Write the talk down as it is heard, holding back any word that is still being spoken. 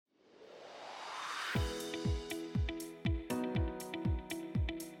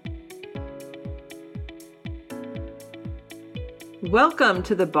Welcome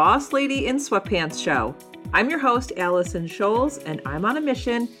to the Boss Lady in Sweatpants show. I'm your host, Allison Scholes, and I'm on a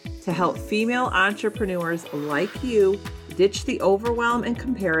mission to help female entrepreneurs like you ditch the overwhelm and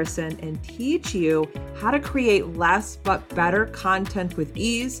comparison and teach you how to create less but better content with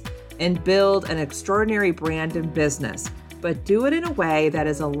ease and build an extraordinary brand and business, but do it in a way that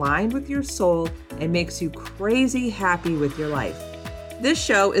is aligned with your soul and makes you crazy happy with your life. This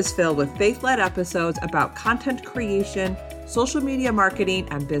show is filled with faith-led episodes about content creation, social media marketing,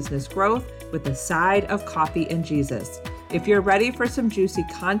 and business growth with a side of coffee and Jesus. If you're ready for some juicy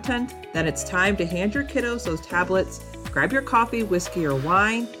content, then it's time to hand your kiddos those tablets, grab your coffee, whiskey, or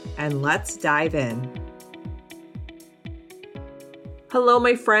wine, and let's dive in. Hello,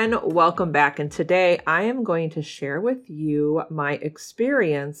 my friend. Welcome back. And today I am going to share with you my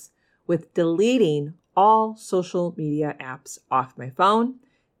experience with deleting all social media apps off my phone.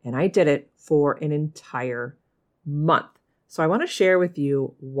 And I did it for an entire month. So I want to share with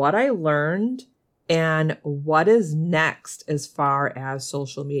you what I learned and what is next as far as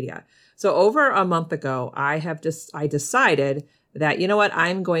social media. So over a month ago, I decided that, you know what,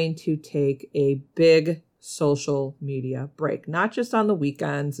 I'm going to take a big social media break, not just on the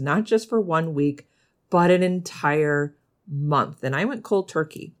weekends, not just for 1 week, but an entire month. And I went cold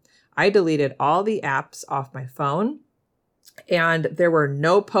turkey. I deleted all the apps off my phone, and there were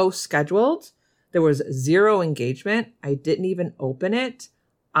no posts scheduled. There was zero engagement. I didn't even open it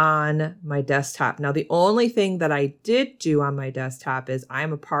on my desktop. Now, the only thing that I did do on my desktop is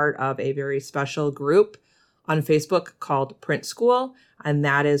I'm a part of a very special group on Facebook called Print School, and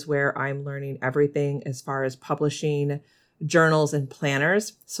that is where I'm learning everything as far as publishing journals and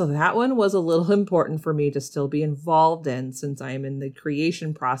planners. So that one was a little important for me to still be involved in, since I am in the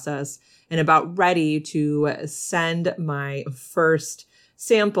creation process and about ready to send my first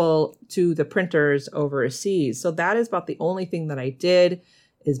sample to the printers overseas. So that is about the only thing that I did,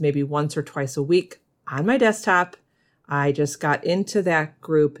 is maybe once or twice a week on my desktop. I just got into that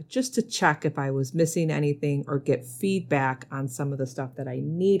group just to check if I was missing anything or get feedback on some of the stuff that I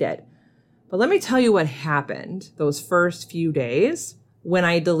needed. But let me tell you what happened those first few days when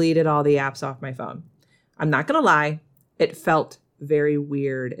I deleted all the apps off my phone. I'm not going to lie, it felt very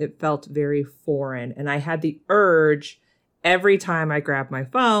weird. It felt very foreign. And I had the urge every time I grabbed my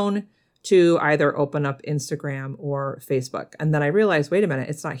phone to either open up Instagram or Facebook. And then I realized, wait a minute,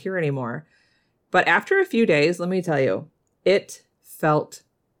 it's not here anymore. But after a few days, let me tell you, it felt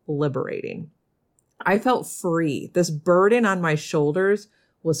liberating. I felt free. This burden on my shoulders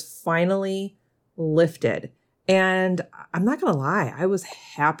was finally lifted. And I'm not going to lie, I was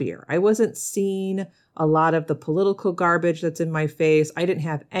happier. I wasn't seeing a lot of the political garbage that's in my face. I didn't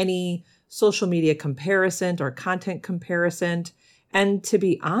have any social media comparison or content comparison. And to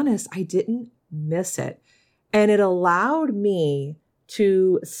be honest, I didn't miss it. And it allowed me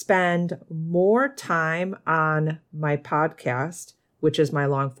to spend more time on my podcast, which is my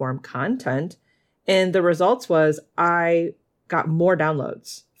long form content. And the results was I got more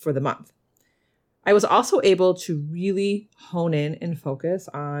downloads for the month. I was also able to really hone in and focus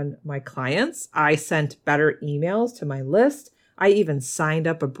on my clients. I sent better emails to my list. I even signed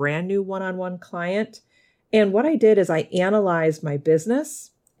up a brand new one-on-one client. And what I did is I analyzed my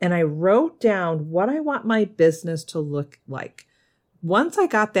business and I wrote down what I want my business to look like. Once I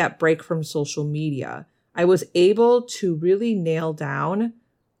got that break from social media, I was able to really nail down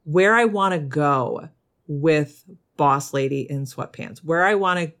where I want to go with Boss Lady in Sweatpants, where I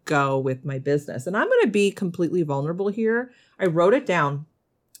want to go with my business. And I'm going to be completely vulnerable here. I wrote it down.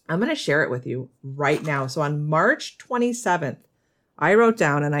 I'm going to share it with you right now. So on March 27th, I wrote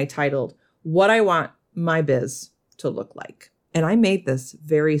down and I titled, "What I Want My Biz to Look Like." And I made this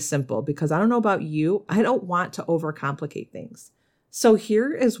very simple because I don't know about you, I don't want to overcomplicate things. So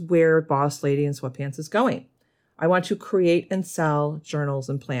here is where Boss Lady in Sweatpants is going. I want to create and sell journals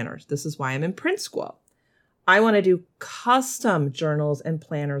and planners. This is why I'm in Print School. I want to do custom journals and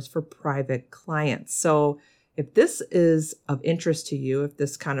planners for private clients. So if this is of interest to you, if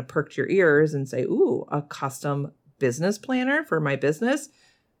this kind of perked your ears and say, ooh, a custom business planner for my business,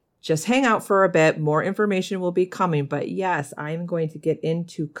 just hang out for a bit. More information will be coming. But yes, I'm going to get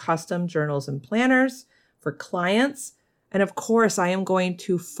into custom journals and planners for clients. And of course, I am going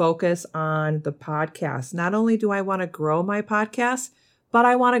to focus on the podcast. Not only do I want to grow my podcast, but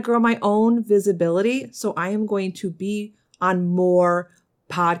I want to grow my own visibility. So I am going to be on more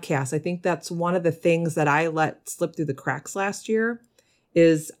podcasts. I think that's one of the things that I let slip through the cracks last year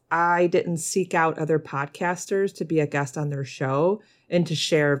is I didn't seek out other podcasters to be a guest on their show and to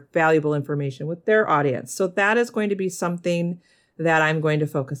share valuable information with their audience. So that is going to be something that I'm going to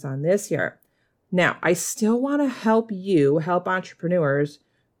focus on this year. Now, I still want to help entrepreneurs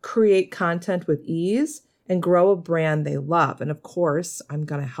create content with ease and grow a brand they love. And of course, I'm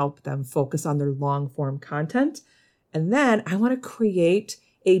going to help them focus on their long form content. And then I want to create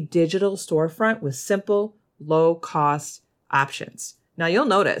a digital storefront with simple, low cost options. Now, you'll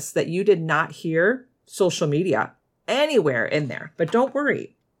notice that you did not hear social media anywhere in there, but don't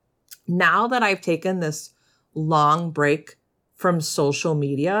worry. Now that I've taken this long break from social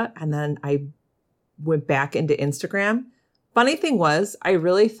media and then I went back into Instagram, funny thing was, I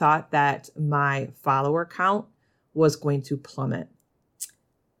really thought that my follower count was going to plummet.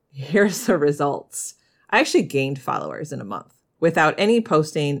 Here's the results. I actually gained followers in a month without any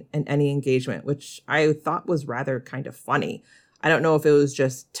posting and any engagement, which I thought was rather kind of funny. I don't know if it was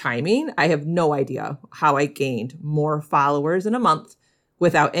just timing. I have no idea how I gained more followers in a month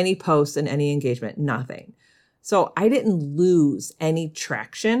without any posts and any engagement, nothing. So I didn't lose any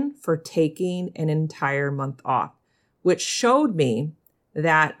traction for taking an entire month off, which showed me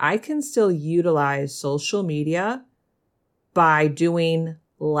that I can still utilize social media by doing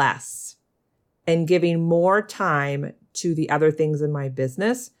less and giving more time to the other things in my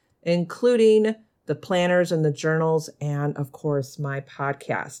business, including the planners and the journals, and of course, my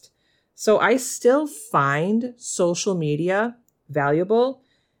podcast. So I still find social media valuable,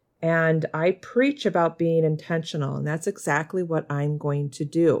 and I preach about being intentional, and that's exactly what I'm going to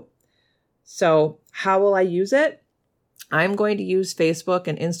do. So how will I use it? I'm going to use Facebook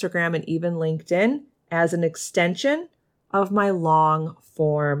and Instagram and even LinkedIn as an extension of my long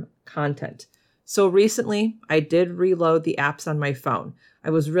form content. So recently, I did reload the apps on my phone. I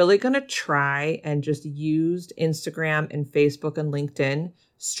was really going to try and just use Instagram and Facebook and LinkedIn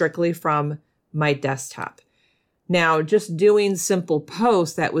strictly from my desktop. Now, just doing simple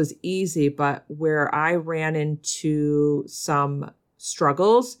posts, that was easy, but where I ran into some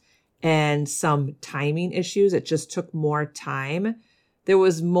struggles and some timing issues, it just took more time. There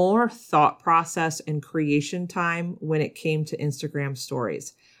was more thought process and creation time when it came to Instagram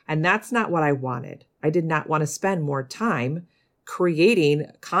stories. And that's not what I wanted. I did not want to spend more time creating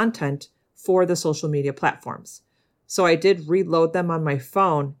content for the social media platforms. So I did reload them on my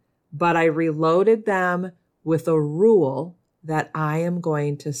phone, but I reloaded them with a rule that I am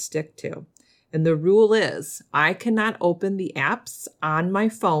going to stick to. And the rule is I cannot open the apps on my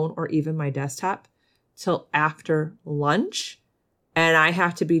phone or even my desktop till after lunch. And I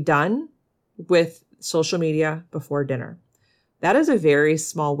have to be done with social media before dinner. That is a very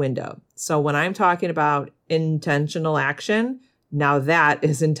small window. So when I'm talking about intentional action, now that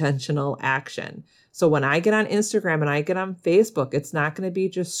is intentional action. So when I get on Instagram and I get on Facebook, it's not going to be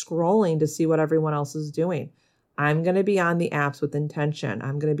just scrolling to see what everyone else is doing. I'm going to be on the apps with intention.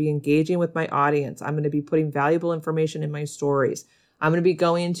 I'm going to be engaging with my audience. I'm going to be putting valuable information in my stories. I'm going to be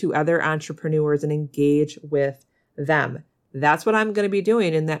going to other entrepreneurs and engage with them. That's what I'm going to be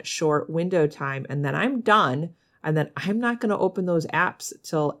doing in that short window time. And then I'm done. And then I'm not going to open those apps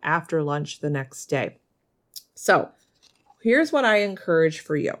till after lunch the next day. So here's what I encourage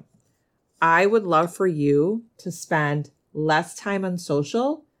for you. I would love for you to spend less time on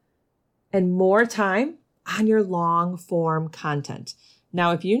social and more time on your long form content.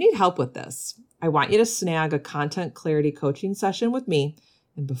 Now, if you need help with this, I want you to snag a content clarity coaching session with me.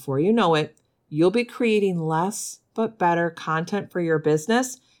 And before you know it, you'll be creating less but better content for your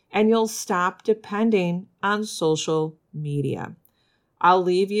business, and you'll stop depending on social media. I'll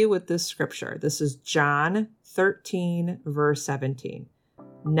leave you with this scripture. This is John 13, verse 17.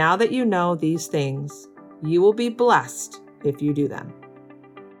 Now that you know these things, you will be blessed if you do them.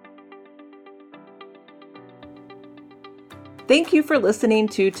 Thank you for listening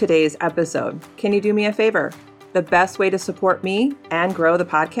to today's episode. Can you do me a favor? The best way to support me and grow the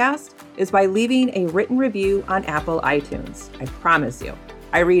podcast is by leaving a written review on Apple iTunes. I promise you,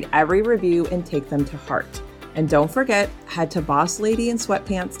 I read every review and take them to heart. And don't forget, head to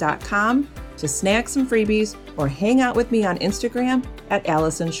BossLadyInSweatpants.com to snag some freebies or hang out with me on Instagram at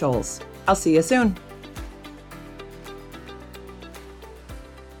Allison Scholes. I'll see you soon.